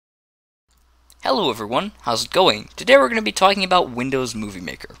Hello everyone, how's it going? Today we're going to be talking about Windows Movie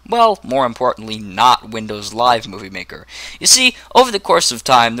Maker. Well, more importantly, not Windows Live Movie Maker. You see, over the course of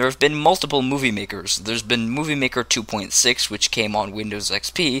time, there have been multiple movie makers. There's been Movie Maker 2.6, which came on Windows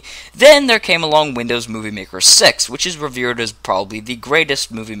XP. Then there came along Windows Movie Maker 6, which is revered as probably the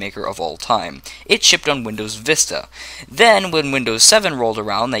greatest movie maker of all time. It shipped on Windows Vista. Then, when Windows 7 rolled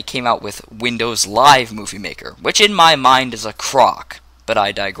around, they came out with Windows Live Movie Maker, which in my mind is a crock, but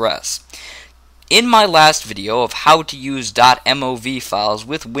I digress. In my last video of how to use .mov files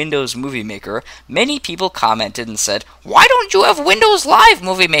with Windows Movie Maker, many people commented and said, "Why don't you have Windows Live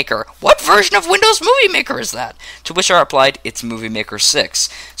Movie Maker? What version of Windows Movie Maker is that?" To which I replied, it's Movie Maker 6.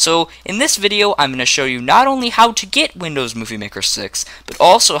 So in this video, I'm going to show you not only how to get Windows Movie Maker 6, but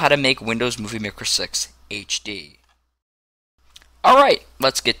also how to make Windows Movie Maker 6 HD. Alright,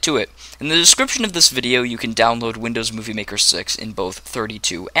 let's get to it. In the description of this video, you can download Windows Movie Maker 6 in both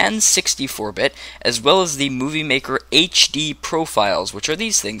 32 and 64-bit, as well as the Movie Maker HD profiles, which are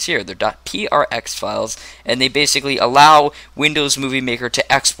these things here. They're .prx files, and they basically allow Windows Movie Maker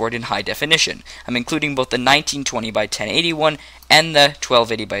to export in high definition. I'm including both the 1920 by 1080 one and the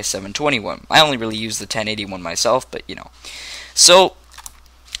 1280 by 720 one. I only really use the 1080 one myself, but you know. So,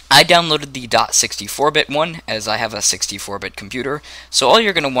 I downloaded the .64-bit one, as I have a 64-bit computer. So all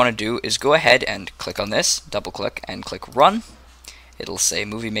you're going to want to do is go ahead and click on this, double-click, and click Run. It'll say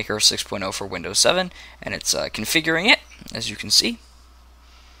Movie Maker 6.0 for Windows 7, and it's configuring it, as you can see.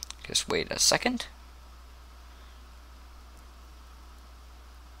 Just wait a second.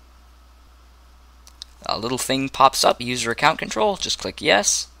 A little thing pops up, User Account Control. Just click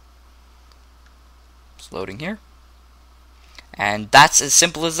Yes. It's loading here. And that's as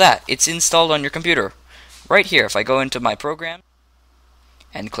simple as that. It's installed on your computer. Right here, if I go into my program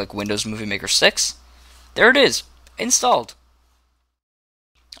and click Windows Movie Maker 6, there it is, installed.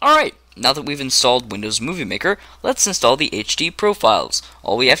 Alright, now that we've installed Windows Movie Maker, let's install the HD profiles.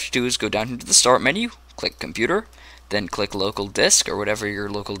 All we have to do is go down into the Start menu, click Computer, then click Local Disk, or whatever your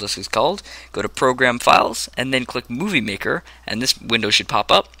local disk is called, go to Program Files, and then click Movie Maker, and this window should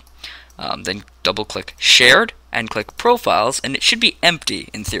pop up. Then double-click Shared, and click Profiles, and it should be empty,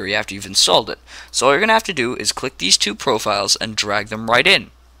 in theory, after you've installed it. So all you're going to have to do is click these two profiles and drag them right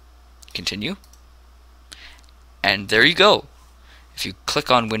in. Continue. And there you go. If you click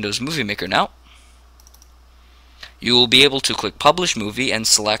on Windows Movie Maker now, you will be able to click Publish Movie and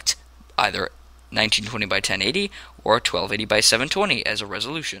select either 1920 by 1080 or 1280 by 720 as a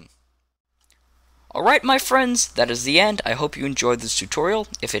resolution. Alright my friends, that is the end. I hope you enjoyed this tutorial.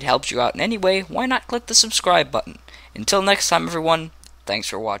 If it helped you out in any way, why not click the subscribe button? Until next time everyone, thanks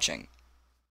for watching.